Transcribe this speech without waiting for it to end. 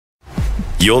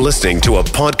You're listening to a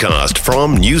podcast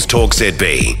from News Talk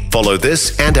ZB. Follow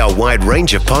this and our wide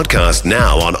range of podcasts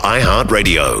now on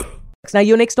iHeartRadio. Now,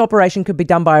 your next operation could be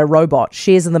done by a robot.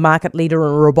 Shares in the market leader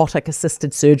in robotic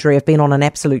assisted surgery have been on an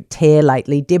absolute tear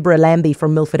lately. Deborah Lambie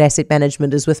from Milford Asset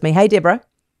Management is with me. Hey, Deborah.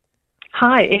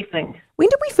 Hi, evening. When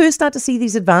did we first start to see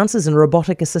these advances in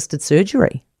robotic assisted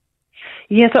surgery?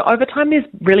 Yeah, so over time there's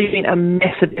really been a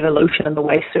massive evolution in the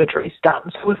way surgery is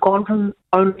done. So we've gone from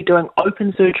only doing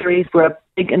open surgeries where a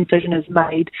big incision is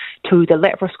made to the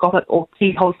laparoscopic or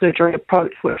keyhole surgery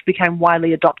approach, which became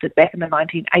widely adopted back in the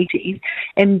 1980s.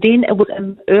 And then it was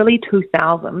in the early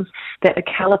 2000s that a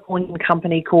Californian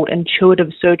company called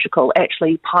Intuitive Surgical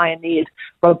actually pioneered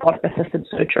robotic assisted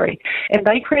surgery. And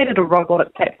they created a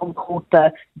robotic platform called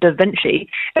the Da Vinci.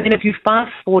 And then if you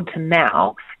fast forward to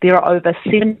now, there are over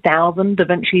 7,000 Da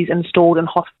Vincis installed in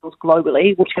hospitals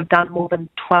globally, which have done more than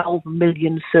 12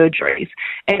 million surgeries.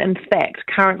 And in fact,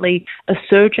 currently, a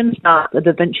surgeon starts a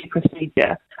Da Vinci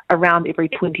procedure around every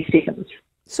 20 seconds.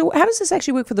 So how does this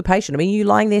actually work for the patient? I mean, are you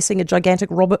lying there seeing a gigantic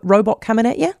robot coming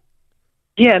at you?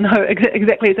 Yeah, no,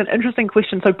 exactly. It's an interesting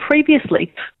question. So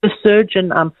previously, the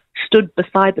surgeon stood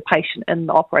beside the patient in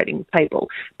the operating table.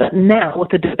 But now, with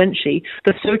the Da Vinci,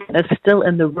 the surgeon is still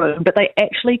in the room, but they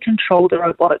actually control the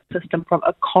robotic system from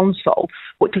a console,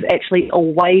 which is actually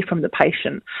away from the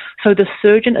patient. So the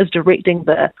surgeon is directing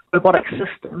the robotic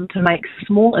system to make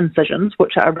small incisions,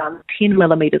 which are around 10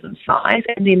 millimeters in size,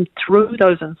 and then through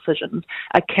those incisions,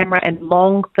 a camera and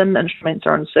long, thin instruments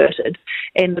are inserted,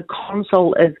 and the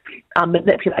console is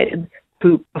manipulated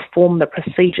to perform the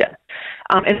procedure.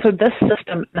 And so this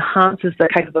system enhances the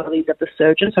capabilities of the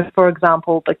surgeon. So, for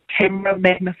example, the camera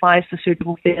magnifies the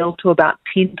surgical field to about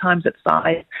 10 times its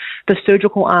size. The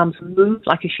surgical arms move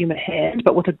like a human hand,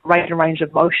 but with a greater range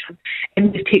of motion.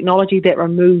 And there's technology that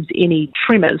removes any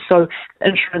tremors. So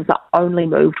instruments are only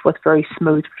moved with very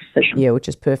smooth precision. Yeah, which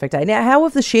is perfect. Now, how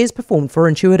have the shares performed for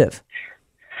Intuitive?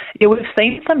 Yeah, we've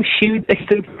seen some huge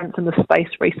exuberance in the space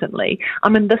recently. I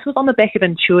mean, this was on the back of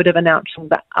Intuitive announcing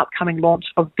the upcoming launch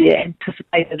of their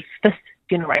anticipated fifth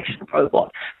generation robot.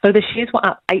 So the shares were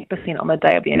up 8% on the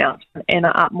day of the announcement and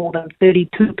are up more than 32%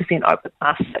 over the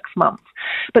past 6 months.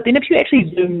 But then if you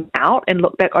actually zoom out and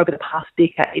look back over the past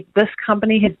decade, this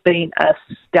company has been a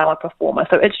stellar performer.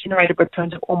 So it's generated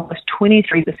returns of almost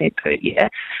 23% per year,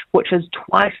 which is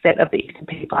twice that of the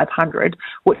S&P 500,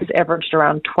 which has averaged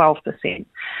around 12%.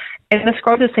 And this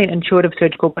growth has seen Intuitive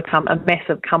Surgical become a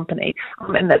massive company,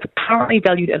 and that's currently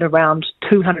valued at around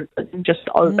 $200 billion, just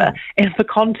over. And for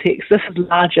context, this is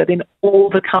larger than all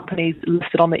the companies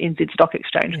listed on the NZ Stock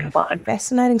Exchange combined.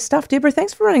 Fascinating stuff. Deborah,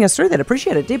 thanks for running us through that.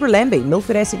 Appreciate it. Deborah Lambie,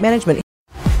 Milford Asset Management.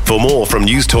 For more from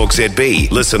News Talk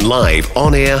ZB, listen live,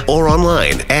 on air or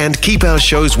online, and keep our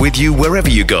shows with you wherever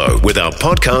you go with our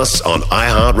podcasts on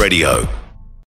iHeartRadio.